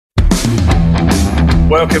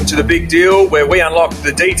Welcome to The Big Deal, where we unlock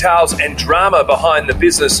the details and drama behind the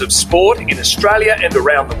business of sport in Australia and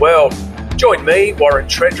around the world. Join me, Warren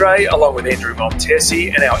Tredrea, along with Andrew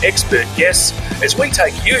Montesi and our expert guests as we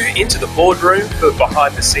take you into the boardroom for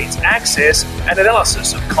behind-the-scenes access and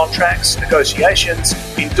analysis of contracts, negotiations,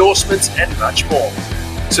 endorsements and much more.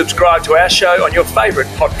 Subscribe to our show on your favourite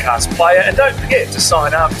podcast player and don't forget to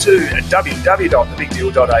sign up to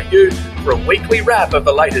www.thebigdeal.au for a weekly wrap of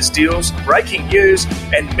the latest deals, breaking news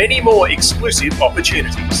and many more exclusive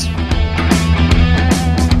opportunities.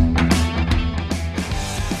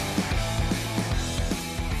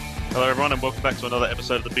 Hello everyone and welcome back to another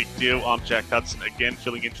episode of The Big Deal. I'm Jack Hudson, again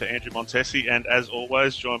filling in for Andrew Montesi, and as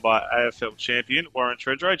always joined by AFL champion Warren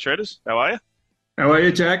Tredrea. Traders, how are you? How are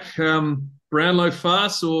you, Jack? Brownlow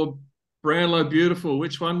farce or Brownlow beautiful?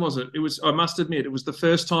 Which one was it? I must admit, it was the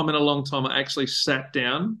first time in a long time I actually sat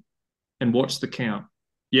down and watched the count.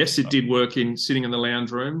 Yes, it did work in sitting in the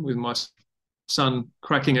lounge room with my son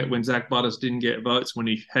cracking it when Zach Butters didn't get votes when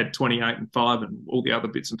he had 28 and 5 and all the other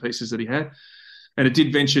bits and pieces that he had. And it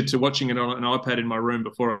did venture to watching it on an iPad in my room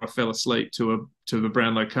before I fell asleep to the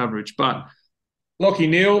Brownlow coverage. But Lachie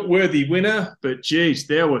Neale, worthy winner, but geez,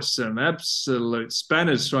 there were some absolute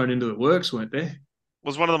spanners thrown into the works, weren't there?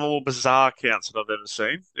 Was one of the more bizarre counts that I've ever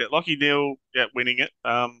seen. Yeah, Lachie Neale winning it,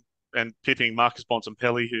 and pipping Marcus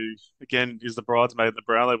Bontempelli, who again is the bridesmaid in the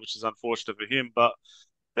Brownlow, which is unfortunate for him. But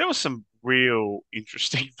there were some real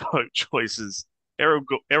interesting vote choices. Errol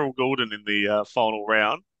Gulden in the final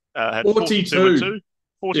round had 42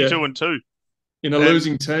 and 2 in a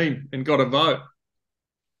losing team and got a vote.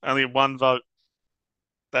 Only one vote.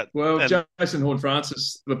 Jason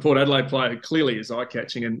Horne-Francis, the Port Adelaide player, clearly is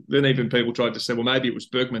eye-catching, and then even people tried to say, well, maybe it was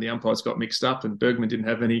Bergman. The umpires got mixed up, and Bergman didn't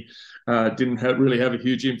really have a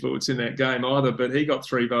huge influence in that game either. But he got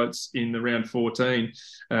 3 votes in the round 14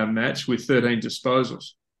 match with 13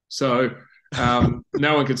 disposals. So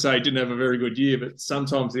no one can say he didn't have a very good year, but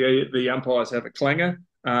sometimes the umpires have a clanger.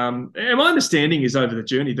 And my understanding is over the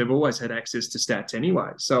journey, they've always had access to stats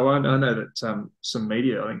anyway. So I know that some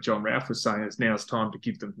media, I think John Ralph was saying now's time to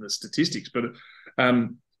give them the statistics. But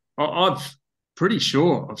I've pretty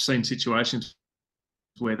sure I've seen situations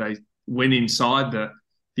where they went inside the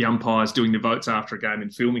umpires doing the votes after a game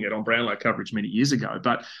and filming it on Brownlow coverage many years ago.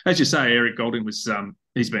 But as you say, Eric Goulding was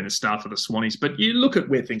he's been a star for the Swannies. But you look at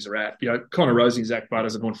where things are at. You know, Connor Rozee, Zach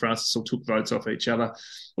Butters and Horne-Francis all took votes off each other.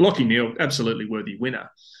 Lachie Neale, absolutely worthy winner.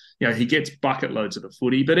 You know, he gets bucket loads of the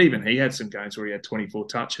footy, but even he had some games where he had 24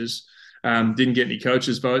 touches. Didn't get any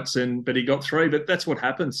coaches' votes, but he got 3. But that's what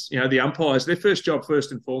happens. You know, the umpires, their first job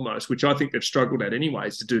first and foremost, which I think they've struggled at anyway,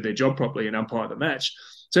 is to do their job properly and umpire the match.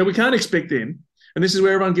 So we can't expect them. And this is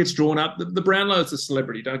where everyone gets drawn up. The Brownlow is a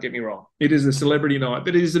celebrity, don't get me wrong. It is a celebrity night,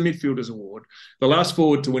 but it is a midfielders award. The last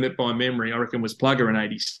forward to win it by memory, I reckon, was Plugger in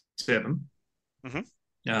 87.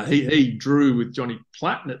 Mm-hmm. He drew with Johnny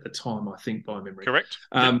Platten at the time, I think, by memory. Correct.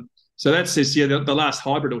 So that says, the last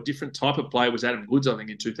hybrid or different type of player was Adam Goods, I think,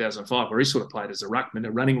 in 2005, where he sort of played as a ruckman,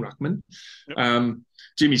 a running ruckman. Yep.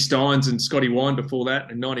 Jimmy Steins and Scotty Wine before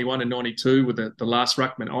that, in 91 and 92 were the last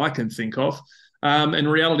ruckman I can think of. And the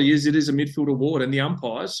reality is it is a midfield award, and the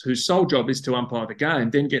umpires, whose sole job is to umpire the game,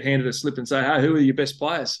 then get handed a slip and say, hey, who are your best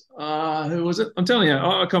players? Who was it? I'm telling you,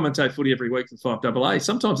 I commentate footy every week for 5AA.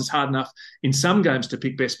 Sometimes it's hard enough in some games to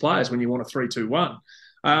pick best players when you want a 3-2-1.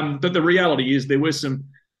 But the reality is there were some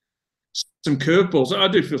curveballs. I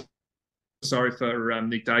do feel sorry for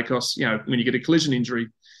Nick Dacos. You know, when you get a collision injury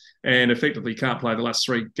and effectively can't play the last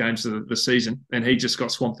 3 games of the season, and he just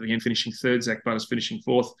got swamped at the end, finishing 3rd, Zach Butters finishing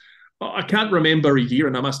 4th. I can't remember a year,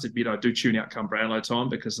 and I must admit I do tune out come Brownlow time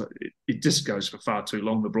because it just goes for far too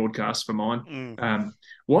long, the broadcast for mine.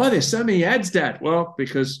 Why are there so many ads, Dad? Well,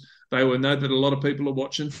 because they will know that a lot of people are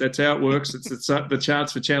watching. That's how it works. It's the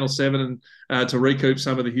chance for Channel 7 and to recoup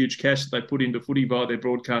some of the huge cash that they put into footy via their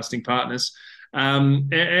broadcasting partners.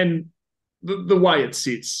 And the way it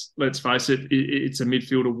sits, let's face it, it's a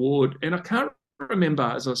midfield award. And I can't remember,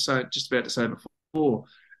 as I was just about to say before,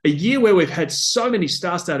 a year where we've had so many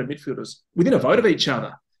star-started midfielders within a vote of each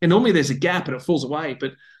other. And normally there's a gap and it falls away.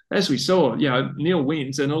 But as we saw, you know, Neale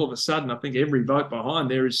wins and all of a sudden I think every vote behind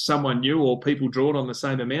there is someone new or people drawn on the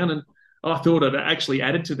same amount. And I thought it actually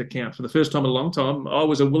added to the count. For the first time in a long time, I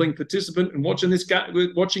was a willing participant in watching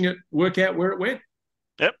it work out where it went.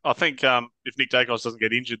 Yep, I think if Nick Dacos doesn't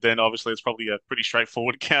get injured, then obviously it's probably a pretty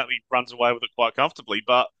straightforward count. He runs away with it quite comfortably.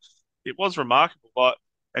 But it was remarkable.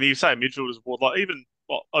 And you say midfielders award, like even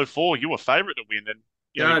 04, you were favourite to win, and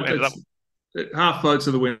ended up half votes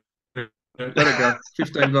of the win. Let it go.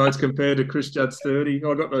 15 votes compared to Chris Judd's 30.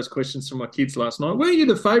 I got those questions from my kids last night. Were you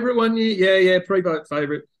the favourite one year? Yeah, pre-vote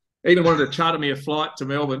favourite. Even wanted to charter me a flight to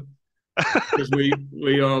Melbourne because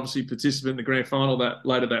we obviously participate in the grand final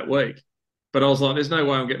later that week. But I was like, there's no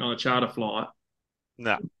way I'm getting on a charter flight.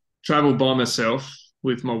 No. Travel by myself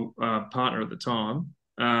with my partner at the time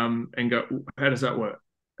and go, how does that work?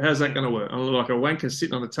 How's that going to work? I'm like a wanker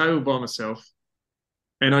sitting on the table by myself,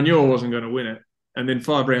 and I knew I wasn't going to win it. And then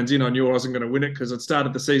 5 rounds in, I knew I wasn't going to win it because I'd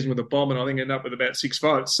started the season with a bomb and I think I ended up with about 6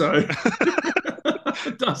 votes. So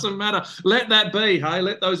it doesn't matter. Let that be, hey?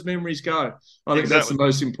 Let those memories go. I think that's the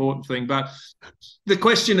most important thing. But the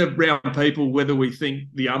question around people, whether we think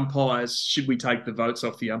the umpires, should we take the votes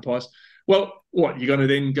off the umpires? Well, what, you're going to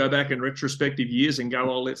then go back in retrospective years and go,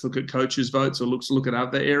 oh, let's look at coaches' votes or let's look at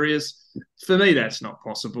other areas? For me, that's not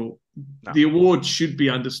possible. No. The award should be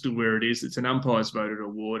understood where it is. It's an umpires voted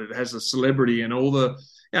award. It has a celebrity and all the...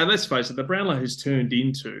 Now, let's face it, the Brownlow has turned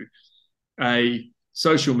into a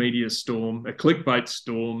social media storm, a clickbait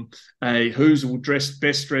storm, a who's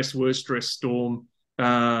best dressed, worst dressed storm.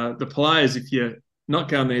 The players, if you're not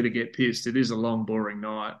going there to get pissed, it is a long, boring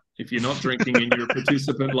night. If you're not drinking and you're a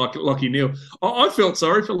participant like Lockie Neal. I felt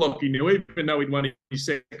sorry for Lockie Neal, even though he'd won his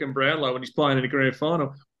second Brownlow and he's playing in a grand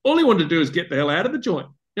final. All he wanted to do is get the hell out of the joint.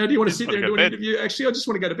 You know, do you want to sit there and do an interview? Actually, I just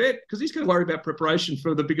want to go to bed because he's going to worry about preparation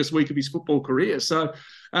for the biggest week of his football career. So,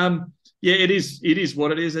 yeah, it is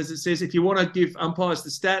what it is. As it says, if you want to give umpires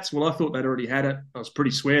the stats, well, I thought they'd already had it. I was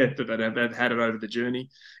pretty swear that they'd had it over the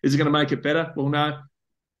journey. Is it going to make it better? Well, no.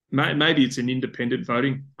 Maybe it's an independent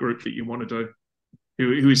voting group that you want to do.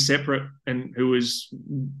 Who is separate and who is,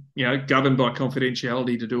 you know, governed by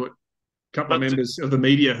confidentiality to do it. A couple of members of the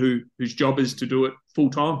media whose job is to do it full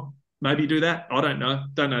time. Maybe do that. I don't know.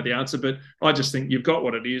 Don't know the answer, but I just think you've got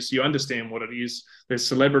what it is. You understand what it is. There's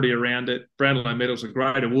celebrity around it. Brownlow medal's a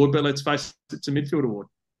great award, but let's face it, it's a midfield award.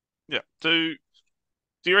 Yeah. Do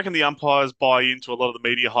you reckon the umpires buy into a lot of the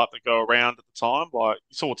media hype that go around at the time? Like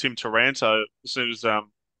you saw Tim Taranto as soon as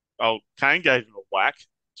Kane gave him a whack.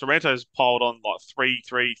 Taranto's piled on like 3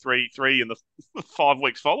 in the 5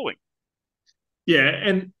 weeks following. Yeah,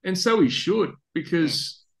 and so he should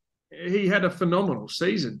because he had a phenomenal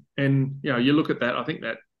season. And, you know, you look at that, I think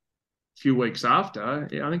that few weeks after, I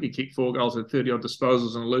think he kicked 4 goals at 30-odd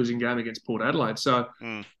disposals in a losing game against Port Adelaide. So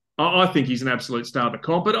I think he's an absolute star of the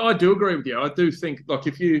comp. But I do agree with you. I do think, like,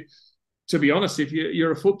 to be honest, if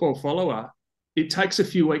you're a football follower, it takes a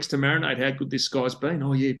few weeks to marinate how good this guy's been.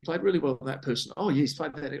 Oh, yeah, he played really well with that person. Oh, yeah, he's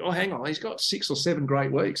played that. Oh, hang on, he's got 6 or 7 great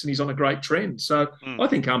weeks and he's on a great trend. So I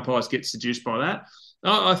think umpires get seduced by that.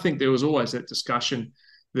 I think there was always that discussion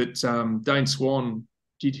that Dane Swan,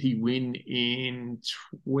 did he win in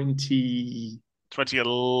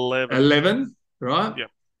 2011? 11, right? Yeah.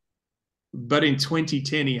 But in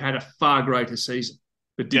 2010, he had a far greater season,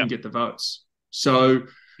 but didn't get the votes. So,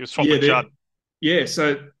 he was probably Judd. Yeah,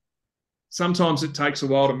 so sometimes it takes a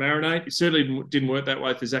while to marinate. It certainly didn't work that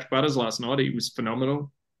way for Zach Butters last night. He was phenomenal.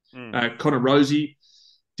 Connor Rosie,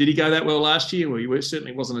 did he go that well last year? Well, he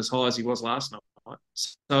certainly wasn't as high as he was last night.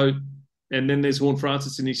 So, and then there's Vaughan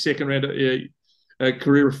Francis in his second round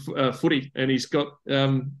career footy, and he's got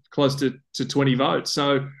close to 20 votes.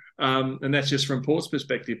 So, and that's just from Port's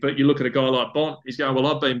perspective. But you look at a guy like Bont, he's going, well,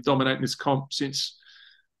 I've been dominating this comp since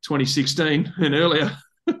 2016 and earlier.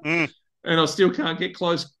 And I still can't get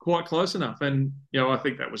quite close enough. And, you know, I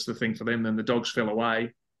think that was the thing for them. Then the dogs fell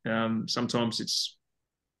away. Sometimes it's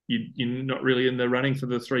you're not really in the running for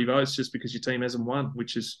the 3 votes just because your team hasn't won,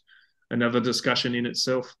 which is another discussion in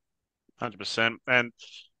itself. 100%. And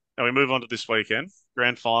we move on to this weekend,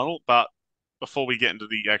 grand final. But before we get into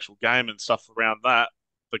the actual game and stuff around that,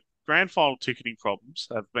 the grand final ticketing problems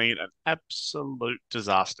have been an absolute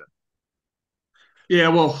disaster. Yeah,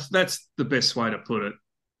 well, that's the best way to put it.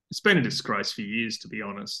 It's been a disgrace for years, to be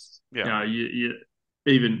honest. Yeah. You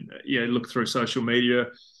even look through social media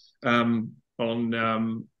on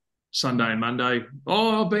Sunday and Monday.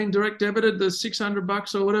 Oh, I've been direct debited the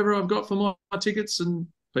 $600 or whatever I've got for my tickets, and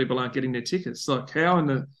people aren't getting their tickets. Like, how in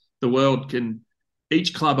the world can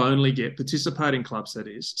each club only get, participating clubs that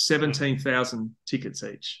is, 17,000 tickets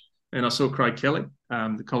each? And I saw Craig Kelly,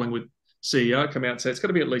 the Collingwood CEO, come out and say it's got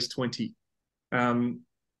to be at least 20.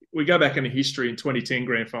 We go back into history in 2010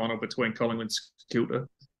 grand final between Collingwood and Kilda.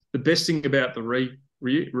 The best thing about the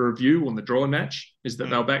review on the draw match is that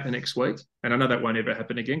they'll back the next week. And I know that won't ever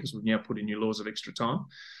happen again because we've now put in new laws of extra time.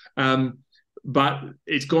 But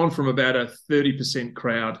it's gone from about a 30%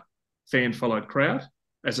 crowd, fan-followed crowd,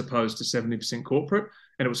 as opposed to 70% corporate.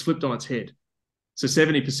 And it was flipped on its head. So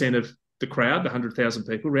 70% of the crowd, the 100,000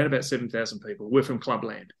 people, around about 7,000 people, were from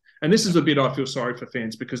clubland. And this is a bit I feel sorry for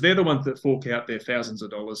fans because they're the ones that fork out their thousands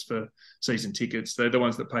of dollars for season tickets. They're the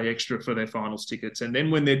ones that pay extra for their finals tickets. And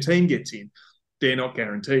then when their team gets in, they're not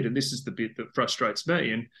guaranteed. And this is the bit that frustrates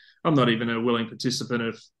me. And I'm not even a willing participant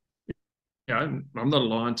of, I'm not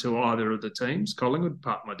aligned to either of the teams. Collingwood,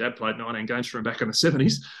 apart my dad played 19 games for him back in the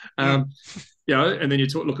 70s. And then you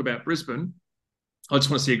look about Brisbane. I just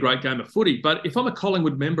want to see a great game of footy. But if I'm a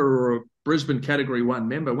Collingwood member or a Brisbane Category 1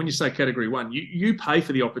 member, when you say Category 1, you pay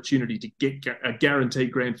for the opportunity to get a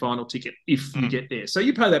guaranteed grand final ticket if you get there. So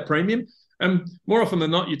you pay that premium, and more often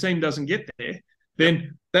than not, your team doesn't get there,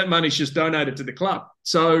 then that money's just donated to the club.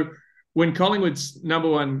 So when Collingwood's number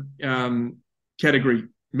one category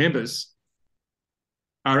members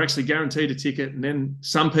are actually guaranteed a ticket, and then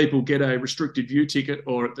some people get a restricted view ticket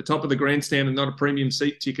or at the top of the grandstand and not a premium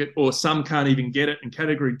seat ticket, or some can't even get it, and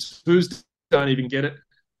Category 2s don't even get it.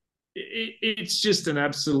 It's just an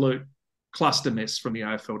absolute cluster mess from the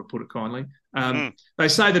AFL, to put it kindly. They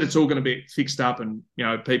say that it's all going to be fixed up and,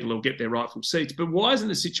 people will get their rightful seats. But why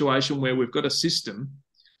isn't a situation where we've got a system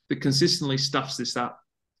that consistently stuffs this up?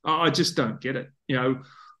 I just don't get it.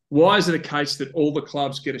 Why is it a case that all the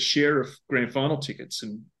clubs get a share of grand final tickets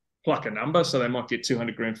and pluck a number, so they might get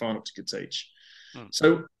 200 grand final tickets each?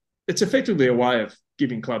 So it's effectively a way of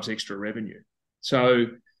giving clubs extra revenue. So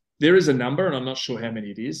there is a number, and I'm not sure how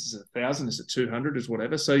many it is. Is it 1,000? Is it 200? Is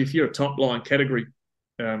whatever. So if you're a top line category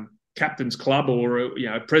captain's club or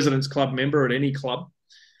a president's club member at any club,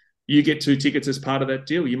 you get 2 tickets as part of that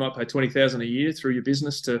deal. You might pay $20,000 a year through your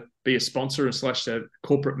business to be a sponsor and / a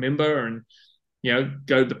corporate member, and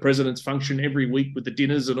go to the president's function every week with the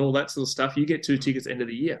dinners and all that sort of stuff. You get 2 tickets end of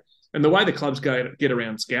the year. And the way the clubs get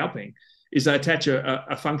around scalping is they attach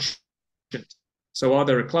a function. So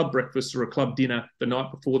either a club breakfast or a club dinner the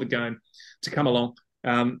night before the game to come along.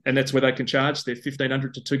 And that's where they can charge their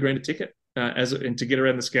 $1,500 to $2,000 a ticket and to get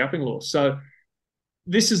around the scalping law. So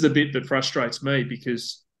this is the bit that frustrates me,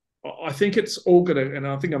 because I think it's all going to, and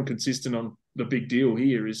I think I'm consistent on the big deal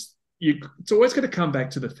here, is it's always going to come back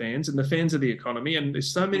to the fans, and the fans are the economy. And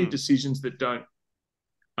there's so many decisions that don't,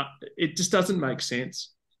 it just doesn't make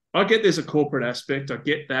sense. I get there's a corporate aspect. I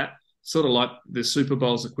get that. Sort of like the Super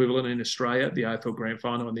Bowl's equivalent in Australia, the AFL Grand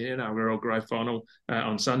Final and the NRL Grand Final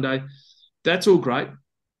on Sunday. That's all great.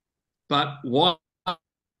 But why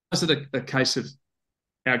is it a case of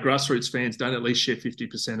our grassroots fans don't at least share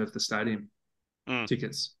 50% of the stadium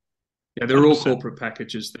tickets? They're 100%. All corporate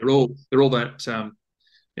packages. They're all that.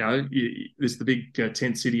 There's the big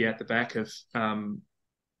tent city out the back of the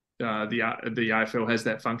AFL has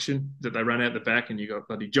that function that they run out the back, and you got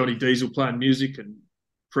bloody Johnny Diesel playing music and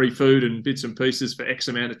free food and bits and pieces for X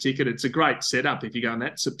amount of ticket. It's a great setup if you go in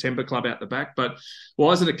that September club out the back. But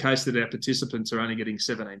why is it a case that our participants are only getting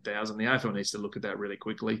 17,000? The AFL needs to look at that really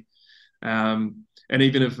quickly. And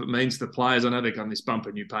even if it means the players, I know they've got this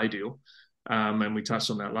bumper new pay deal, and we touched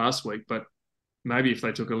on that last week, but maybe if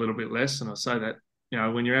they took a little bit less, and I say that,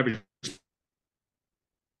 when your average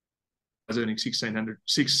is earning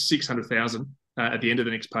 600,000 at the end of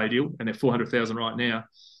the next pay deal, and they're 400,000 right now,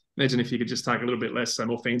 imagine if you could just take a little bit less so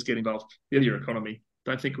more fans get involved in your economy.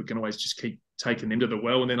 Don't think we can always just keep taking them to the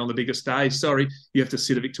well, and then on the biggest day, you have to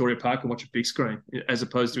sit at Victoria Park and watch a big screen as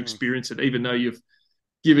opposed to experience it, even though you've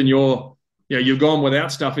given you've gone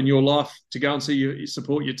without stuff in your life to go and see you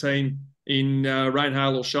support your team in rain,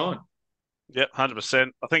 hail or shine. Yep,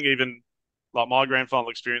 100%. I think even like my grand final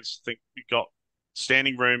experience, I think you got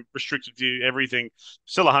standing room, restricted view, everything,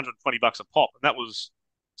 still $120 a pop. And that was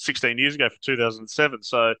 16 years ago for 2007.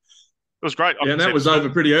 So it was great. Yeah, and that was over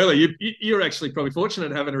pretty early. You're actually probably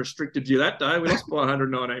fortunate having a restricted view that day. We lost by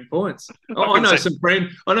 119 points. I know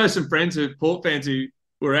some friends who Port fans who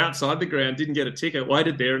were outside the ground, didn't get a ticket,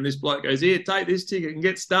 waited there, and this bloke goes, "Here, take this ticket and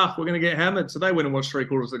get stuff. We're going to get hammered." So they went and watched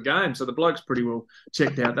 3/4 of the game. So the bloke's pretty well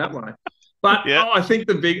checked out that way. But I think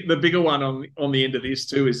the bigger one on the end of this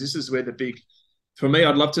too is this is where for me,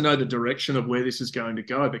 I'd love to know the direction of where this is going to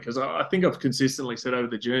go, because I think I've consistently said over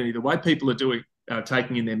the journey, the way people are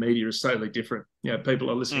taking in their media is totally different.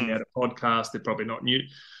 People are listening out to podcasts. They're probably not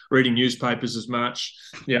reading newspapers as much.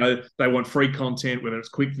 They want free content, whether it's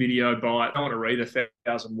quick video bite. I don't want to read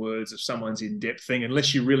 1,000 words of someone's in-depth thing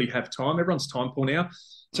unless you really have time. Everyone's time poor now.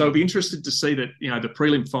 So I'd be interested to see that, the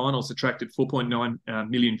prelim finals attracted 4.9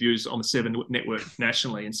 million views on the Seven network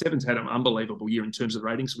nationally. And Seven's had an unbelievable year in terms of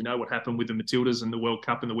ratings. We know what happened with the Matildas and the World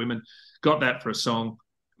Cup and the women. Got that for a song,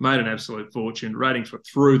 made an absolute fortune. Ratings were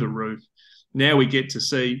through the roof. Now we get to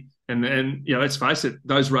see, and let's face it,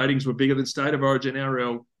 those ratings were bigger than State of Origin,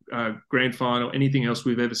 NRL, Grand Final, anything else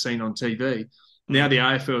we've ever seen on TV. Now the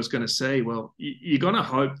AFL is going to see, well, you're going to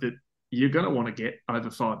hope that you're going to want to get over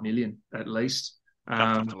 5 million at least.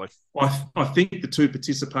 I think the 2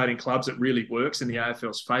 participating clubs, it really works in the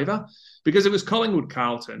AFL's favour, because it was Collingwood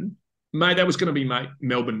Carlton, mate, that was going to be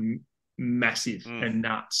Melbourne massive and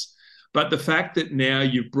nuts. But the fact that now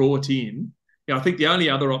you've brought in, I think the only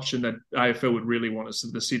other option that AFL would really want is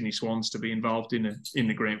the Sydney Swans to be involved in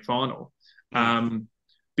the grand final.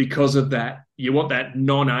 Because of that, you want that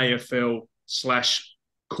non-AFL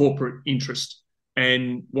 / corporate interest.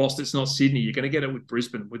 And whilst it's not Sydney, you're going to get it with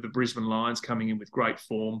Brisbane, with the Brisbane Lions coming in with great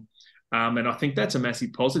form. And I think that's a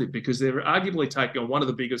massitive positive because they're arguably taking on one of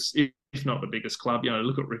the biggest, if not the biggest club.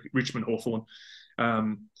 Look at Richmond, Hawthorn,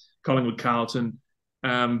 Collingwood, Carlton.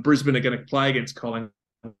 Brisbane are going to play against Collingwood.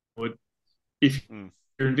 If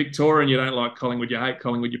you're in Victoria and you don't like Collingwood, you hate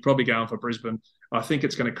Collingwood, you're probably going for Brisbane. I think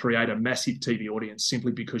it's going to create a massive TV audience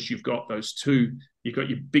simply because you've got those two. You've got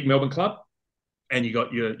your big Melbourne club and you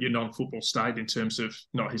got your non-football state in terms of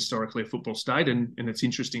not historically a football state. And it's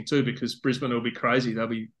interesting too because Brisbane will be crazy. There'll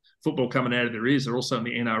be football coming out of their ears. They're also in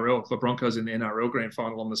the NRL. The Broncos in the NRL grand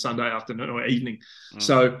final on the Sunday afternoon or evening.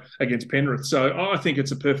 So against Penrith. So I think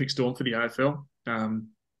it's a perfect storm for the AFL.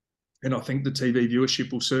 And I think the TV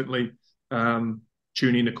viewership will certainly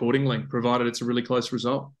tune in accordingly, provided it's a really close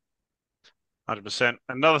result. 100%.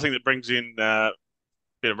 Another thing that brings in a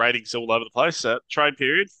bit of ratings all over the place, trade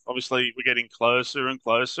period. Obviously, we're getting closer and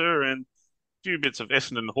closer, and a few bits of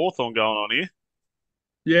Essendon and Hawthorn going on here.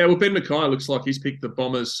 Yeah, well, Ben Mackay looks like he's picked the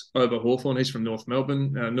Bombers over Hawthorn. He's from North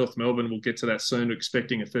Melbourne. North Melbourne, we'll get to that soon,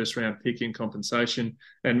 expecting a first-round pick in compensation.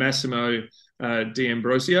 And Massimo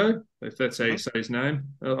D'Ambrosio, if that's how you say his name.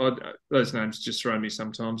 Those names just throw me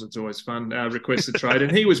sometimes. It's always fun. Requested trade.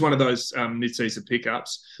 And he was one of those mid-season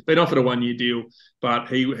pickups. Been offered a one-year deal, but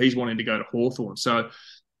he's wanting to go to Hawthorn. So,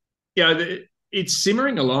 it's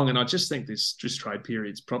simmering along, and I just think this trade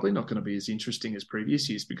period's probably not going to be as interesting as previous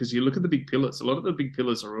years because you look at the big pillars. A lot of the big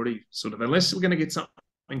pillars are already sort of, unless we're going to get something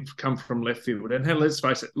come from left field. And let's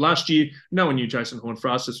face it, last year, no one knew Jason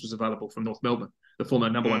Horne-Francis was available from North Melbourne, the former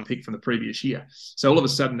number one pick from the previous year. So all of a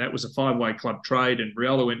sudden, that was a five-way club trade, and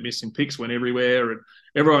Riolo went missing, picks went everywhere, and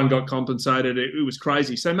everyone got compensated. It was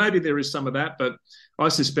crazy. So maybe there is some of that, but I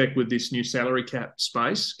suspect with this new salary cap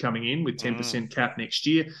space coming in with 10% cap next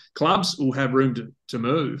year, clubs will have room to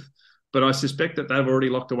move. But I suspect that they've already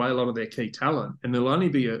locked away a lot of their key talent, and there'll only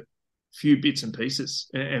be a few bits and pieces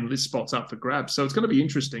and list spots up for grabs. So it's going to be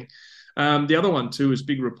interesting. The other one too is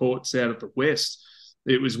big reports out of the West.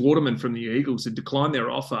 It was Waterman from the Eagles had declined their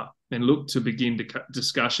offer and looked to begin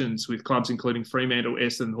discussions with clubs including Fremantle,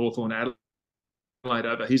 Essendon, Hawthorn, Adelaide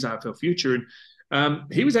over his AFL future. And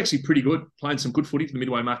he was actually pretty good, playing some good footy for the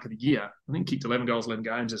midway mark of the year. I think kicked 11 goals, 11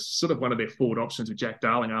 games as sort of one of their forward options with Jack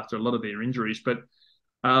Darling after a lot of their injuries. But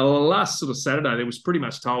last sort of Saturday, there was pretty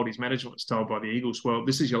much told, his management was told by the Eagles, well,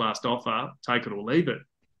 this is your last offer, take it or leave it.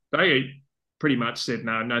 They pretty much said,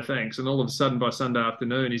 no thanks. And all of a sudden, by Sunday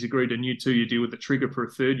afternoon, he's agreed a new 2-year deal with the trigger for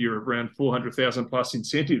a third year of around 400,000 plus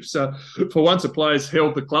incentives. So for once, a player's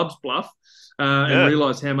held the club's bluff and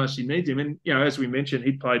realised how much he needs him. And, as we mentioned,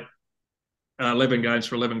 he played 11 games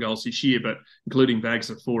for 11 goals this year, but including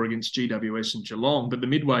bags of 4 against GWS and Geelong. But the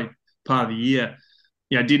midway part of the year,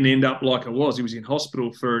 didn't end up like it was. He was in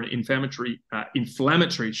hospital for an inflammatory,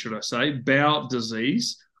 bowel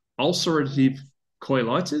disease, ulcerative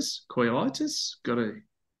colitis.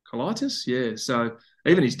 Yeah. So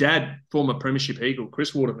even his dad, former Premiership Eagle,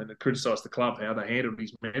 Chris Waterman, had criticised the club how they handled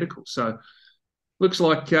his medical. So looks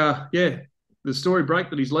like, the story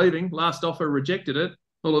broke that he's leaving. Last offer rejected it.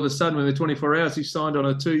 All of a sudden, within 24 hours, he signed on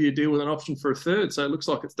a 2-year deal with an option for a third. So it looks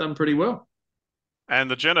like it's done pretty well.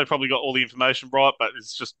 And the journo probably got all the information right, but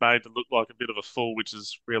it's just made to look like a bit of a fool, which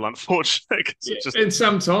is real unfortunate. And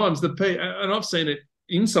sometimes and I've seen it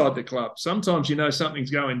inside the club. Sometimes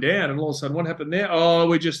something's going down, and all of a sudden, what happened there? Oh,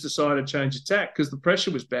 we just decided to change attack because the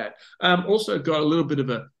pressure was bad. Also got a little bit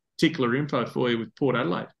of a tickler info for you with Port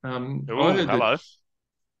Adelaide. I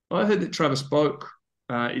heard that Travis Boak,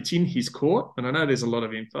 it's in his court, and I know there's a lot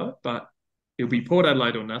of info, but it'll be Port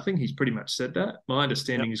Adelaide or nothing. He's pretty much said that. My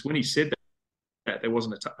understanding is when he said that, there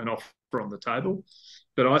wasn't an offer on the table,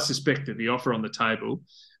 but I suspect that the offer on the table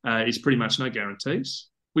is pretty much no guarantees,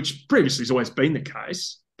 which previously has always been the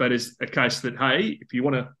case, but is a case that, hey, if you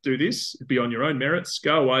want to do this, be on your own merits,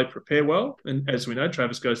 go away, prepare well. And as we know,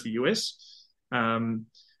 Travis goes to the US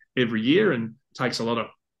every year and takes a lot of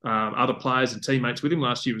other players and teammates with him.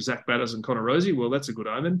 Last year was Zach Batters and Connor Rosie. Well, that's a good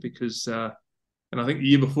omen because, and I think the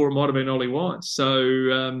year before it might have been Ollie Wines. So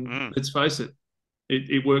let's face it,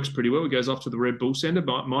 it works pretty well. He goes off to the Red Bull Centre.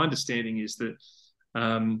 My understanding is that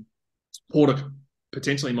Porter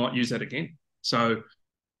potentially might use that again. So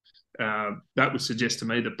that would suggest to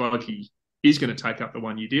me that Bogey is going to take up the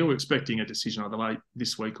 1-year deal. We're expecting a decision either late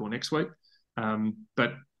this week or next week.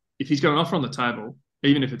 But if he's got an offer on the table,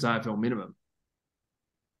 even if it's AFL minimum,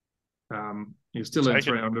 He was still earning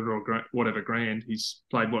Take it. 300 or whatever grand. He's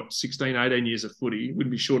played, 16, 18 years of footy. He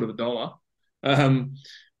wouldn't be short of a dollar.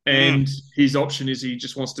 And his option is he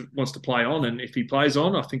just wants to play on. And if he plays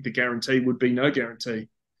on, I think the guarantee would be no guarantee.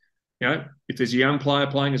 If there's a young player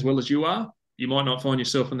playing as well as you are, you might not find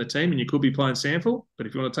yourself in the team and you could be playing Sample. But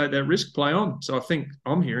if you want to take that risk, play on. So I think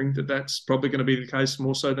I'm hearing that that's probably going to be the case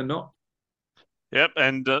more so than not. Yep,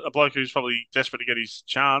 and a bloke who's probably desperate to get his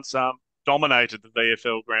chance dominated the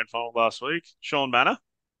VFL Grand Final last week. Sean Manor.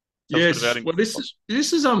 Yes, well, this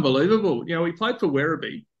is unbelievable. He played for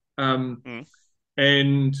Werribee,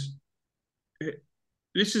 and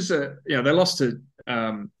this is they lost to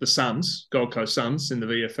the Suns, Gold Coast Suns, in the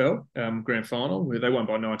VFL Grand Final, where they won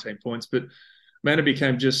by 19 points. But Manor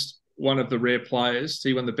became just one of the rare players.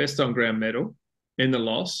 He won the best on-ground medal in the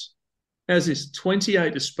loss. Has his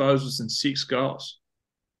 28 disposals and 6 goals.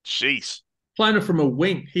 Jeez. Playing it from a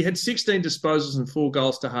wing. He had 16 disposals and 4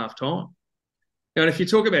 goals to half-time. And if you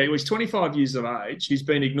talk about it, he's 25 years of age. He's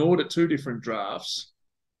been ignored at 2 different drafts.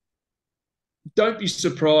 Don't be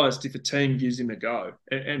surprised if a team gives him a go.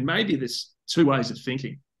 And maybe there's 2 ways of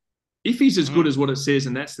thinking. If he's as good as what it says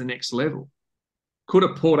and that's the next level, could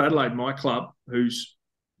a Port Adelaide, my club, who's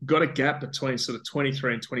got a gap between sort of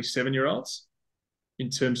 23 and 27-year-olds in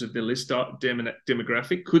terms of the list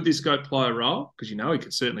demographic, could this guy play a role? Because he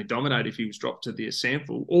could certainly dominate if he was dropped to the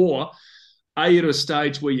sample. Or are you at a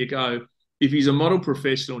stage where you go, if he's a model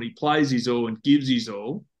professional and he plays his all and gives his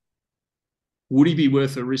all, would he be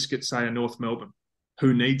worth a risk at, say, a North Melbourne,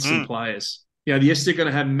 who needs some players? Yes, they're going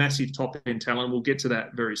to have massive top-end talent. We'll get to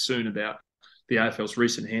that very soon about the AFL's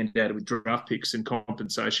recent handout with draft picks and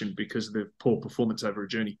compensation because of the poor performance over a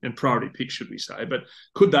journey, and priority picks, should we say. But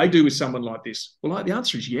could they do with someone like this? Well, the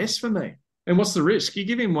answer is yes for me. And what's the risk? You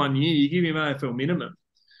give him 1 year, you give him AFL minimum,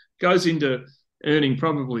 goes into earning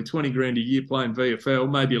probably 20 grand a year playing VFL,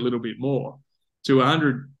 maybe a little bit more, to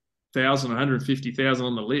 100,000, 150,000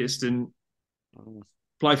 on the list, and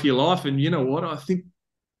play for your life. And you know what? I think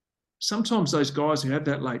sometimes those guys who have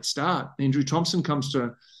that late start, Andrew Thompson comes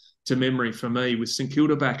to memory for me with St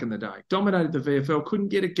Kilda back in the day, dominated the VFL, couldn't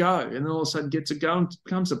get a go, and then all of a sudden gets a go and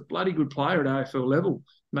becomes a bloody good player at AFL level.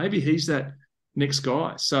 Maybe he's that next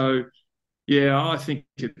guy. So, I think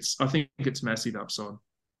it's massive upside.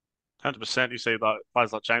 100%. You see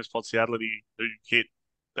players like James Podsiadler who hit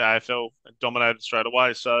the AFL and dominated straight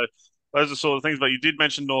away. So those are the sort of things. But you did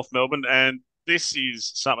mention North Melbourne, and this is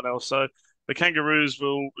something else. So the Kangaroos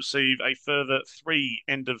will receive a further 3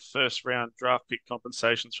 end-of-first-round draft pick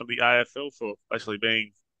compensations from the AFL for basically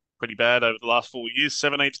being pretty bad over the last 4 years,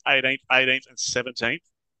 17th, 18th, 18th, and 17th,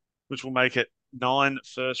 which will make it 9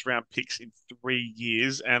 first-round picks in 3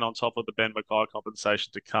 years, and on top of the Ben Mackay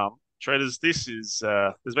compensation to come. Traders, this is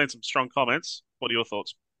there's been some strong comments. What are your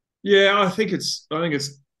thoughts? Yeah, I think it's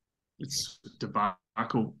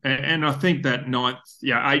debacle, and I think that 9th,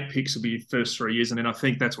 8 picks will be first 3 years, and then I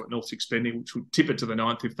think that's what North's expending, which would tip it to the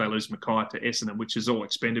 9th if they lose Mackay to Essendon, which is all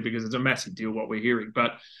expended because it's a massive deal what we're hearing.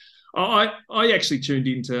 But I actually tuned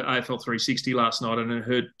into AFL 360 last night and I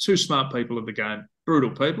heard 2 smart people of the game, brutal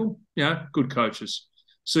people, good coaches,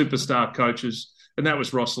 superstar coaches, and that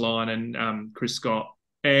was Ross Lyon and Chris Scott.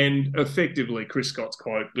 And effectively, Chris Scott's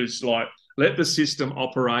quote was like, let the system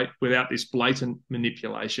operate without this blatant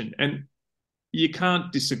manipulation. And you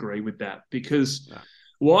can't disagree with that, because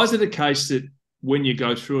why is it a case that when you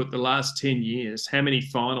go through it the last 10 years, how many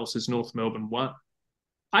finals has North Melbourne won?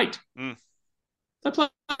 8. They played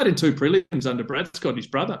in 2 prelims under Brad Scott, his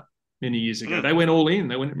brother, many years ago. They went all in.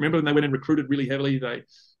 Remember when they went and recruited really heavily?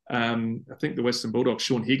 I think the Western Bulldogs,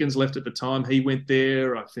 Sean Higgins left at the time. He went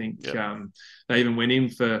there. I think they even went in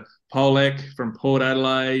for Polek from Port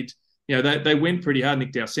Adelaide. They went pretty hard.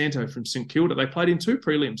 Nick Dalsanto from St Kilda. They played in 2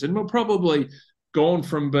 prelims and were probably gone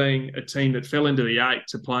from being a team that fell into the 8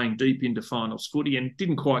 to playing deep into finals footy and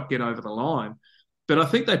didn't quite get over the line. But I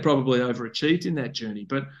think they probably overachieved in that journey.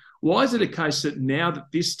 But why is it a case that now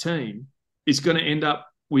that this team is going to end up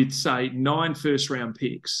with, say, 9 first-round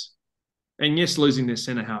picks, and yes, losing their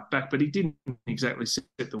centre-half back, but he didn't exactly set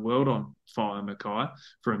the world on fire, Mackay,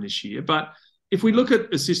 for him this year. But if we look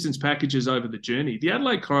at assistance packages over the journey, the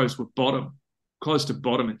Adelaide Crows were close to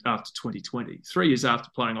bottom after 2020, 3 years after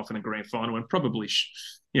playing off in a grand final, and probably,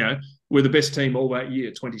 were the best team all that year,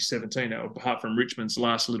 2017, apart from Richmond's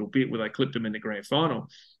last little bit where they clipped them in the grand final.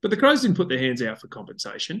 But the Crows didn't put their hands out for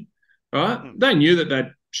compensation, right? They knew that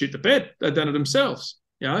they'd shit the bed. They'd done it themselves,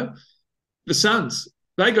 The Suns,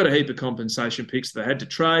 they got a heap of compensation picks they had to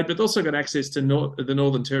trade, but they also got access to the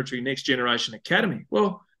Northern Territory Next Generation Academy.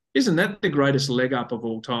 Well, isn't that the greatest leg up of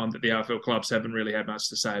all time that the AFL clubs haven't really had much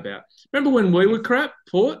to say about? Remember when we were crap,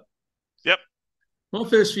 Port? Yep. My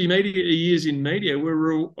first few years in media,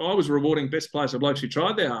 I was rewarding best players of blokes who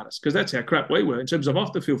tried their hardest, because that's how crap we were in terms of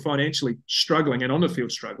off the field financially struggling and on the field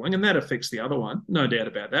struggling, and that affects the other one, no doubt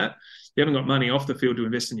about that. You haven't got money off the field to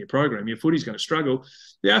invest in your program, your footy's going to struggle.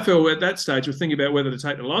 The AFL at that stage were thinking about whether to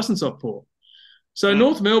take the licence off Paul. So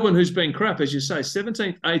North Melbourne, who's been crap, as you say,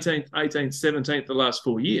 17th, 18th, 18th, 17th the last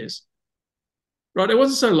 4 years. Right, it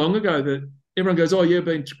wasn't so long ago that everyone goes, oh, you've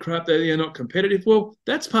been crap, they're not competitive. Well,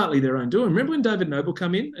 that's partly their own doing. Remember when David Noble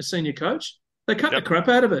come in as senior coach? They cut the crap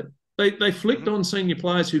out of it. They flicked on senior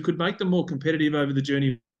players who could make them more competitive over the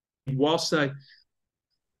journey whilst they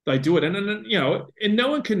do it. And no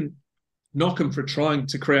one can knock them for trying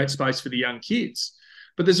to create space for the young kids.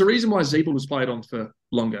 But there's a reason why Zeeble was played on for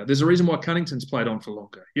longer. There's a reason why Cunnington's played on for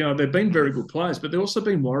longer. They've been very good players, but they've also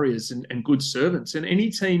been warriors and good servants. And any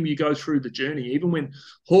team you go through the journey, even when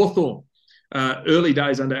Hawthorn, early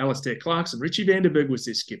days under Alistair Clarkson, Richie Vandenberg was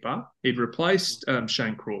their skipper. He'd replaced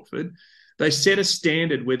Shane Crawford. They set a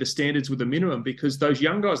standard where the standards were the minimum, because those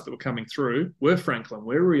young guys that were coming through were Franklin,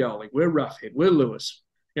 were Rioli, were Roughhead, were Lewis,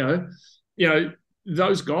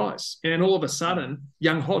 those guys. And all of a sudden,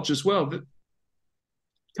 young Hodge as well.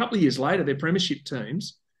 A couple of years later, they're premiership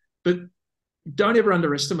teams, but don't ever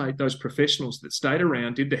underestimate those professionals that stayed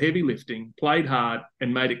around, did the heavy lifting, played hard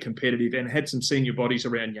and made it competitive, and had some senior bodies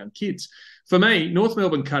around young kids. For me, North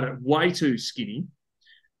Melbourne cut it way too skinny,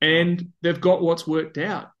 and they've got what's worked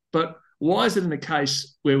out. But why is it in a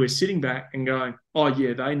case where we're sitting back and going, oh,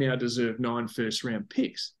 yeah, they now deserve 9 first-round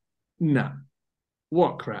picks? No.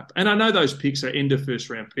 What crap. And I know those picks are end of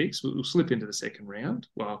first-round picks. We'll slip into the second round.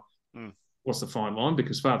 Well, what's the fine line?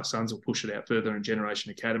 Because father-sons will push it out further and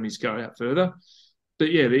Generation Academies go out further.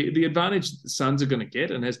 But, yeah, the advantage that the Suns are going to get,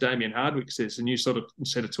 and as Damien Hardwick says, a new sort of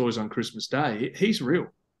set of toys on Christmas Day, he's real.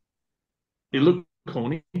 He looked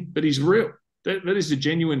corny, but he's real. That is a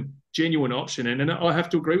genuine option. And I have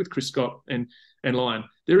to agree with Chris Scott and Lyon.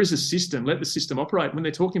 There is a system. Let the system operate. When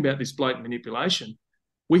they're talking about this blatant manipulation,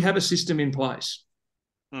 we have a system in place.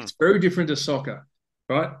 It's very different to soccer,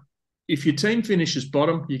 right? If your team finishes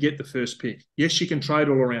bottom, you get the first pick. Yes, you can trade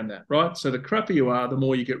all around that, right? So the crappier you are, the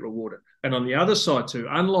more you get rewarded. And on the other side too,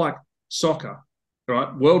 unlike soccer,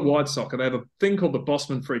 right, worldwide soccer, they have a thing called the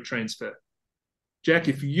Bosman free transfer. Jack,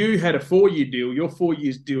 if you had a 4-year deal, your 4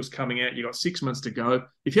 years deal's coming out, you got 6 months to go.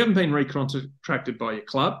 If you haven't been recontracted by your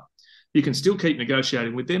club, you can still keep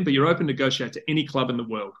negotiating with them, but you're open to negotiate to any club in the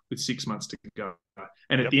world with 6 months to go.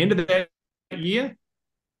 And at the end of that year,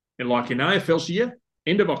 and like in AFL's year,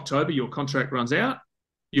 end of October, your contract runs out.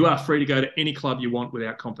 You are free to go to any club you want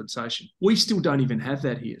without compensation. We still don't even have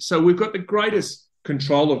that here. So we've got the greatest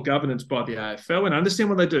control of governance by the AFL, and I understand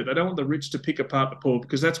what they do. They don't want the rich to pick apart the poor,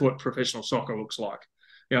 because that's what professional soccer looks like.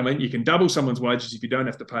 You can double someone's wages if you don't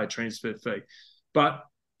have to pay a transfer fee. But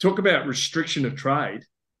talk about restriction of trade.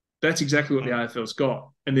 That's exactly what the AFL's got.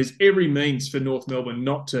 And there's every means for North Melbourne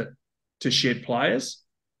not to shed players,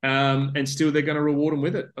 and still they're going to reward them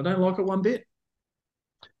with it. I don't like it one bit.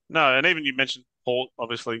 No, and even you mentioned Port,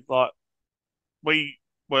 obviously. Like, we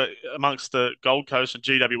were amongst the Gold Coast and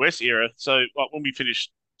GWS era. So when we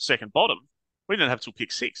finished second bottom, we didn't have till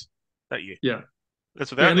pick 6 that year. Yeah.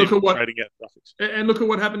 That's without even trading out graphics. And look at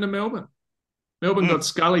what happened to Melbourne. Melbourne got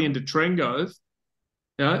Scully into Trengove.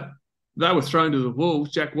 They were thrown to the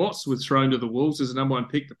Wolves. Jack Watts was thrown to the Wolves as a number 1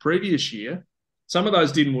 pick the previous year. Some of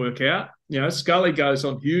those didn't work out. Scully goes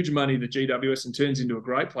on huge money to GWS and turns into a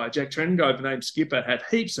great player. Jack Trengove, named skipper, had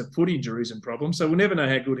heaps of foot injuries and problems, so we'll never know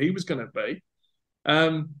how good he was going to be.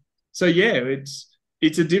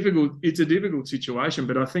 It's a difficult situation,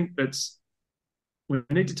 but I think we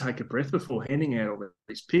need to take a breath before handing out all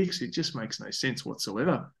these picks. It just makes no sense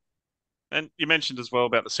whatsoever. And you mentioned as well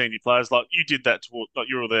about the senior players. Like, you did that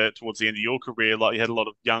you were there towards the end of your career. Like, you had a lot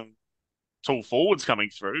of young, tall forwards coming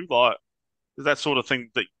through. Like, is that sort of thing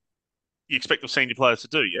that you expect the senior players to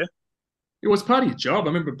do? Yeah. It was part of your job. I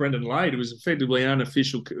remember Brendan Lade, who was effectively an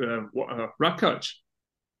unofficial ruck coach.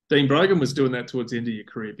 Dean Brogan was doing that towards the end of your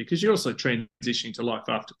career, because you're also transitioning to life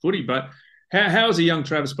after footy. But how is a young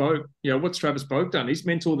Travis Boak? What's Travis Boak done? He's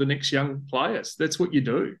mentored the next young players. That's what you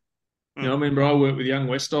do. I remember I worked with young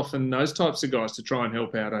Westhoff and those types of guys to try and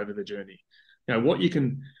help out over the journey. What you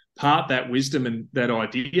can part that wisdom and that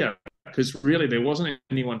idea, because really there wasn't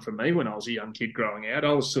anyone for me when I was a young kid growing out.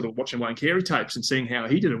 I was sort of watching Wayne Carey tapes and seeing how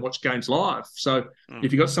he did and watch games live. So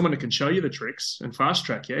if you've got someone that can show you the tricks and fast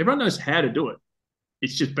track you, everyone knows how to do it.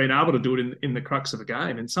 It's just being able to do it in the crux of a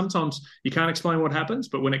game. And sometimes you can't explain what happens,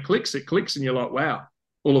 but when it clicks, and you're like, wow,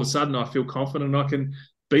 all of a sudden I feel confident I can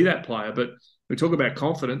be that player. But we talk about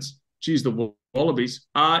confidence. Geez, the Wallabies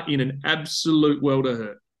are in an absolute world of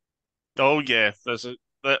hurt. Oh, yeah.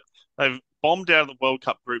 bombed out of the World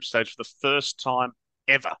Cup group stage for the first time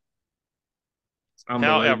ever. It's How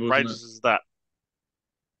unbelievable, isn't outrageous is that?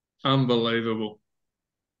 it? Unbelievable.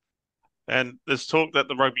 And there's talk that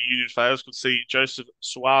the rugby union fails could see Joseph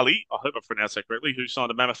Suwali, I hope I pronounced that correctly, who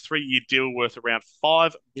signed a mammoth 3-year deal worth around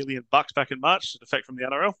 $5 million back in March to defect from the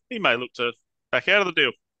NRL. He may look to back out of the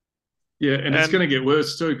deal. Yeah, and it's going to get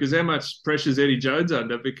worse too, because how much pressure is Eddie Jones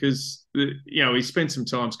under? Because, he spent some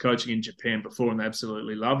times coaching in Japan before and they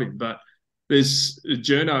absolutely love him. But there's a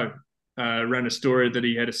journo ran a story that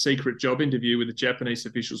he had a secret job interview with the Japanese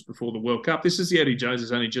officials before the World Cup. This is the Eddie Jones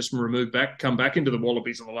has only just come back into the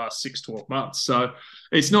Wallabies in the last 6-12 months. So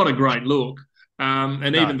it's not a great look.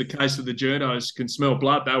 And No. even the case of the journos can smell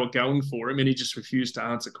blood. They were going for him and he just refused to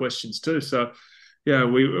answer questions too. So, yeah,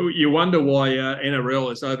 you wonder why NRL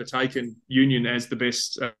has overtaken Union as the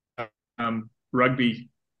best rugby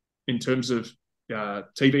in terms of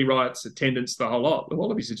TV rights, attendance, the whole lot. The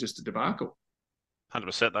Wallabies are just a debacle.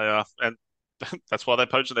 100% they are. And that's why they're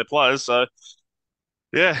poaching their players. So,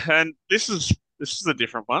 yeah, and this is a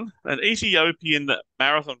different one. An Ethiopian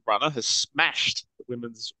marathon runner has smashed the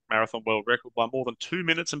women's marathon world record by more than 2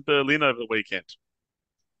 minutes in Berlin over the weekend.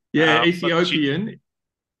 Yeah, Ethiopian.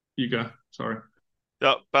 You go. Sorry.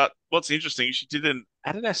 Yeah, but what's interesting, she did an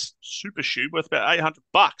Adidas super shoe worth about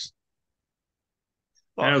 $800.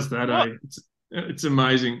 How's that, eh? It's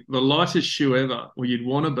amazing. The lightest shoe ever. Well, you'd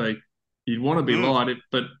want to be. You'd want to be light,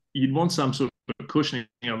 but you'd want some sort of cushioning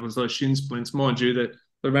of those shin splints. Mind you,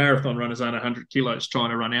 the marathon runners aren't 100 kilos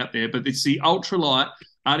trying to run out there, but it's the ultralight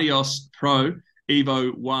Adidas Pro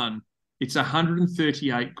Evo 1. It's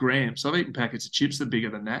 138 grams. I've eaten packets of chips that are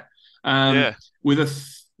bigger than that. With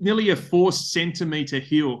nearly a 4-centimetre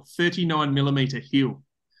heel, 39 millimetre heel.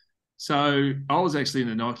 So I was actually in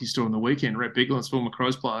the Nike store on the weekend. Rhett Bigland's former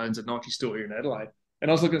Crows player owns a Nike store here in Adelaide. And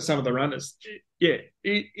I was looking at some of the runners. It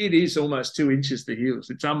is almost 2 inches the heels.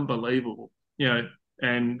 It's unbelievable.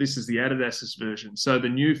 And this is the Adidas's version. So the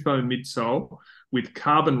new foam midsole with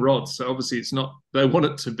carbon rods. So obviously it's not, they want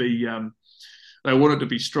it to be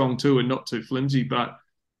strong too and not too flimsy. But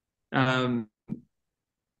Tigist,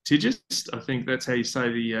 I think that's how you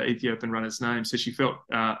say the Ethiopian runner's name. So she felt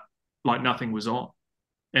like nothing was on.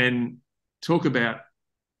 And talk about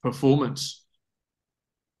performance.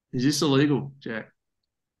 Is this illegal, Jack?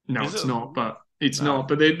 No, it's not. But it's not.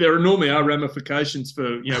 But there normally are ramifications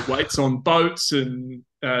for weights on boats and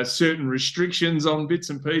certain restrictions on bits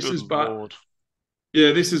and pieces. Lord.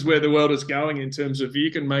 Yeah, this is where the world is going in terms of you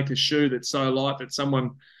can make a shoe that's so light that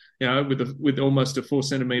someone with almost a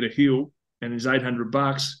 4-centimetre heel and is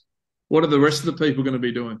 $800. What are the rest of the people going to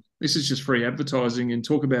be doing? This is just free advertising. And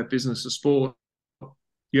talk about business of sport.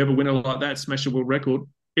 You have a winner like that, smash a world record.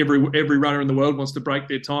 Every runner in the world wants to break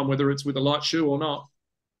their time, whether it's with a light shoe or not.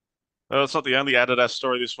 Well, it's not the only Adidas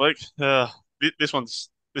story this week.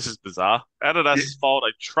 This is bizarre. Adidas filed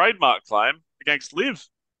a trademark claim against LIV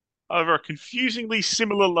over a confusingly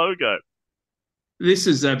similar logo. This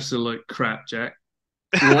is absolute crap, Jack.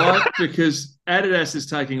 Why? Because Adidas is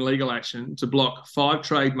taking legal action to block 5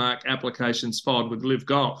 trademark applications filed with LIV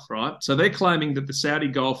Golf, right? So they're claiming that the Saudi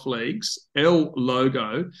Golf League's L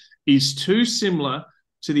logo is too similar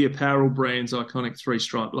to the apparel brand's iconic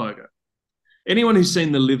 3-stripe logo. Anyone who's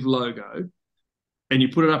seen the LIV logo and you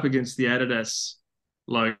put it up against the Adidas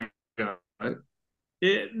logo,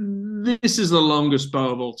 this is the longest bow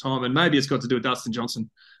of all time. And maybe it's got to do with Dustin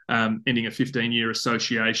Johnson ending a 15-year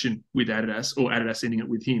association with Adidas, or Adidas ending it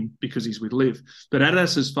with him because he's with LIV. But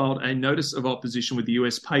Adidas has filed a notice of opposition with the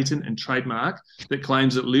US Patent and Trademark that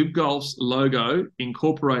claims that LIV Golf's logo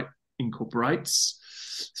incorporates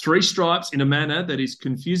 3 stripes in a manner that is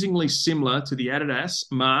confusingly similar to the Adidas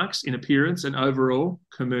marks in appearance and overall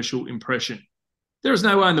commercial impression. There is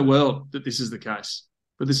no way in the world that this is the case,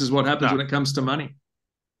 but this is what happens when it comes to money.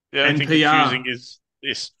 Yeah, and I think PR. confusing is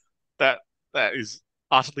this. That is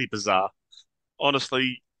utterly bizarre.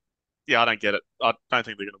 Honestly, I don't get it. I don't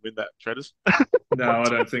think they're going to win that, Treaders. No, I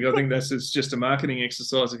don't think. I think that's just a marketing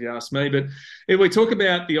exercise, if you ask me. But if we talk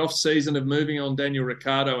about the off-season of moving on Daniel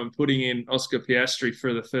Ricciardo and putting in Oscar Piastri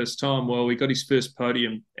for the first time, well, he got his first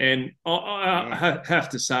podium. And I have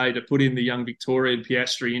to say, to put in the young Victorian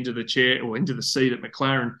Piastri into the chair or into the seat at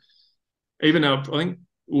McLaren, even though I think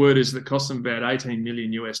word is that cost them about $18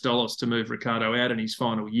 million to move Ricciardo out in his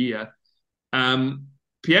final year.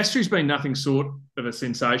 Piastri's been nothing short of a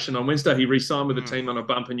sensation. On Wednesday, he re-signed with the team on a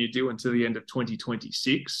bumper new deal until the end of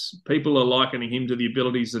 2026. People are likening him to the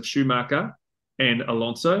abilities of Schumacher and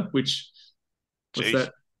Alonso, what's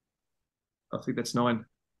that? I think that's 9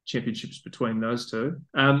 championships between those two.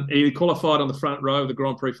 He qualified on the front row of the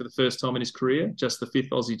Grand Prix for the first time in his career, just the 5th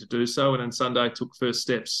Aussie to do so, and on Sunday took first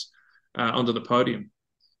steps onto the podium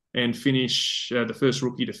and finish the first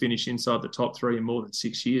rookie to finish inside the top 3 in more than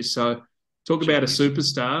 6 years. So talk about a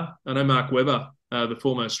superstar. I know Mark Webber, the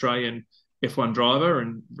former Australian F1 driver,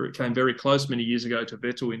 and came very close many years ago to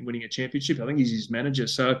Vettel in winning a championship. I think he's his manager.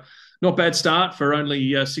 So not bad start for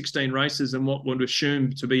only 16 races and what would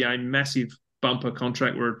assume to be a massive bumper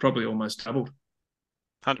contract where it probably almost doubled.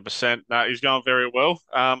 100%. No, he's going very well.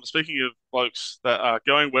 Speaking of blokes that are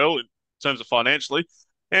going well in terms of financially,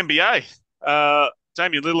 NBA.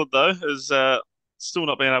 Damian Lillard, though, has still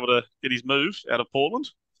not been able to get his move out of Portland.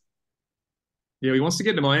 Yeah, he wants to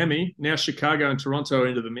get to Miami. Now Chicago and Toronto are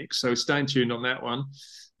into the mix, so stay tuned on that one.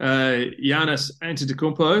 Giannis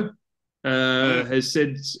Antetokounmpo has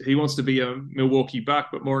said he wants to be a Milwaukee Buck,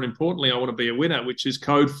 but more importantly, I want to be a winner, which is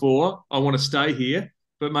code for I want to stay here,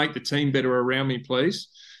 but make the team better around me, please.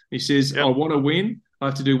 He says, I want to win. I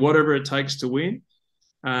have to do whatever it takes to win.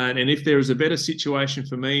 And if there is a better situation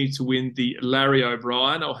for me to win the Larry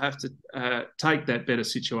O'Brien, I'll have to take that better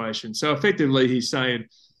situation. So effectively, he's saying,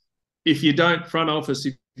 if you don't front office,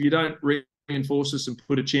 if you don't reinforce us and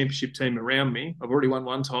put a championship team around me, I've already won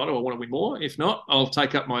one title, I want to win more. If not, I'll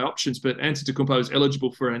take up my options. But Antetokounmpo is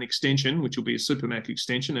eligible for an extension, which will be a Supermax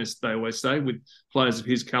extension, as they always say, with players of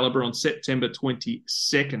his calibre on September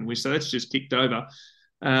 22nd, so that's just kicked over,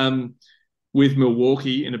 with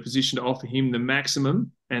Milwaukee in a position to offer him the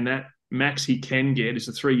maximum, and that max he can get is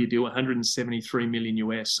a 3-year deal, 173 million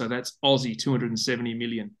US. So that's Aussie 270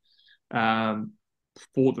 million.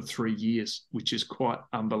 For the 3 years, which is quite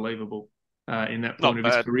unbelievable in that point of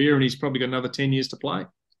his career, and he's probably got another 10 years to play.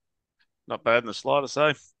 Not bad in the slightest,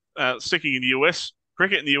 eh? Sticking in the US,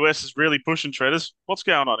 cricket in the US is really pushing Treaders. What's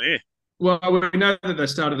going on here? Well, we know that they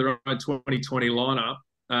started their own 2020 lineup.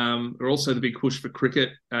 Also, the big push for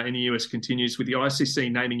cricket in the US continues with the ICC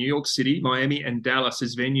naming New York City, Miami, and Dallas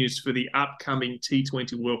as venues for the upcoming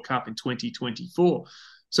T20 World Cup in 2024.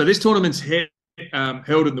 So this tournament's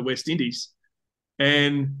held in the West Indies.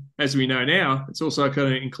 And as we know now, it's also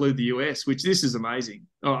going to include the US, which this is amazing.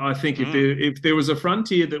 I think if there was a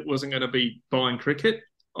frontier that wasn't going to be buying cricket,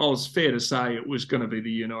 I was fair to say it was going to be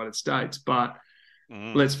the United States. But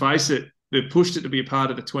let's face it, they've pushed it to be a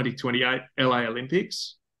part of the 2028 LA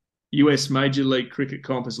Olympics. US Major League Cricket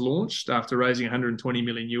comp has launched after raising 120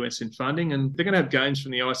 million US in funding, and they're going to have games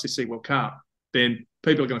from the ICC World Cup. Then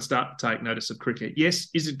people are going to start to take notice of cricket. Yes,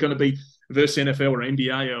 is it going to be versus NFL or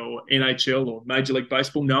NBA or NHL or Major League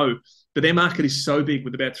Baseball? No. But their market is so big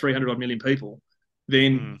with about 300 million people,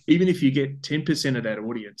 then even if you get 10% of that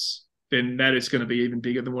audience, then that is going to be even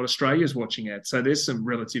bigger than what Australia's watching at. So there's some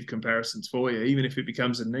relative comparisons for you, even if it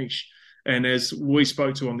becomes a niche. And as we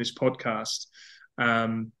spoke to on this podcast,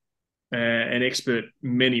 an expert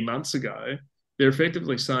many months ago, they're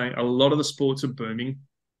effectively saying a lot of the sports are booming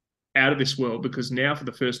out of this world because now for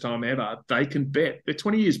the first time ever, they can bet. They're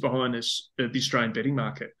 20 years behind us, the Australian betting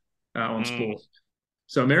market on sport.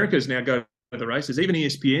 So America's now go to the races. Even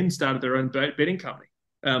ESPN started their own betting company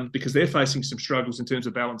because they're facing some struggles in terms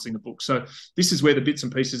of balancing the book. So this is where the bits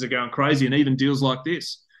and pieces are going crazy, and even deals like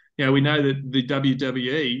this. You know, we know that the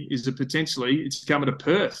WWE is it's coming to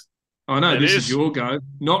Perth. I know this is your go.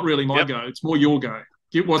 Not really my go. It's more your go.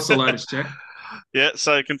 What's the latest, Jack? Yeah,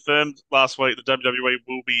 so confirmed last week the WWE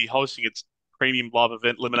will be hosting its premium live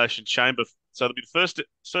event Elimination Chamber. So it'll be the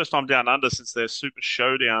first time down under since their Super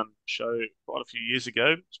Showdown show quite a few years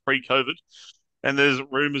ago. It's pre-COVID. And there's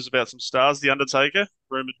rumours about some stars. The Undertaker,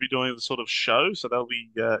 rumoured to be doing the sort of show, so that'll be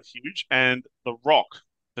huge. And The Rock,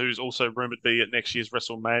 who's also rumoured to be at next year's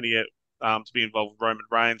WrestleMania to be involved with Roman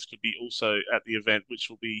Reigns, could be also at the event, which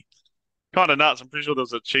will be kind of nuts. I'm pretty sure there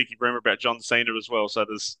was a cheeky rumor about John Cena as well. So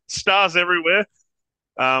there's stars everywhere.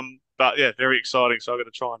 But yeah, very exciting. So I'm going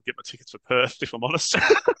to try and get my tickets for Perth, if I'm honest.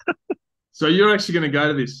 So you're actually going to go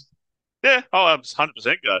to this? Yeah, I'll 100%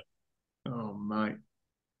 go. Oh, mate.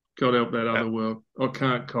 God help that other world. I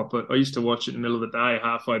can't cop it. I used to watch it in the middle of the day,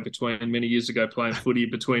 halfway between, many years ago, playing footy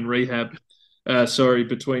between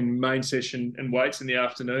between main session and weights in the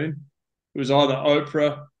afternoon. It was either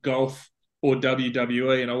Oprah, golf, or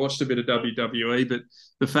WWE, and I watched a bit of WWE, but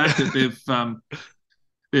the fact that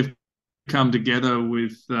they've come together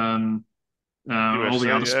with UFC, all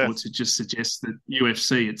the other sports, it just suggests that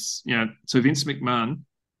UFC, it's, you know, so Vince McMahon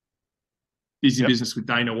is in business with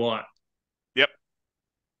Dana White. Yep.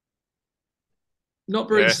 Not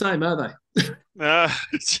very the same, are they?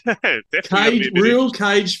 Definitely real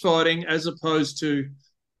cage fighting as opposed to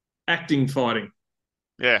acting fighting.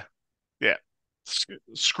 Yeah.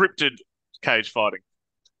 Scripted cage fighting.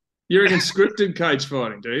 You reckon scripted cage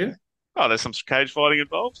fighting, do you? Oh, there's some cage fighting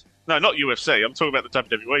involved. No, not UFC. I'm talking about the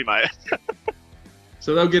WWE, mate.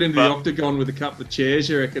 So they'll get into the octagon with a couple of chairs,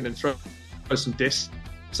 you reckon, and throw some desks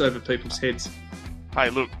over people's heads. Hey,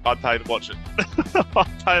 look, I'd pay to watch it.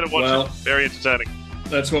 I'd pay to watch it. Very entertaining.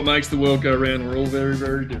 That's what makes the world go round. We're all very,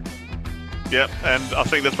 very different. Yep, and I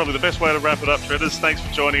think that's probably the best way to wrap it up, Treaders. Thanks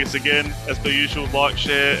for joining us again. As per usual, like,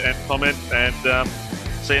 share, and comment, and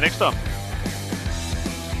see you next time.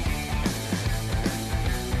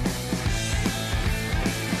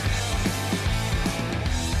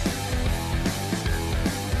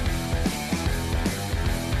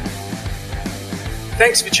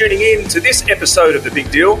 Thanks for tuning in to this episode of The Big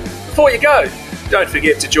Deal. Before you go, don't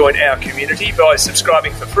forget to join our community by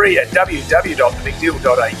subscribing for free at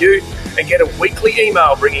www.thebigdeal.au and get a weekly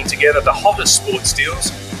email bringing together the hottest sports deals,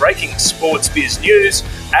 breaking sports biz news,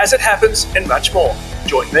 as it happens, and much more.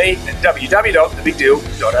 Join me at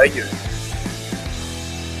www.thebigdeal.au.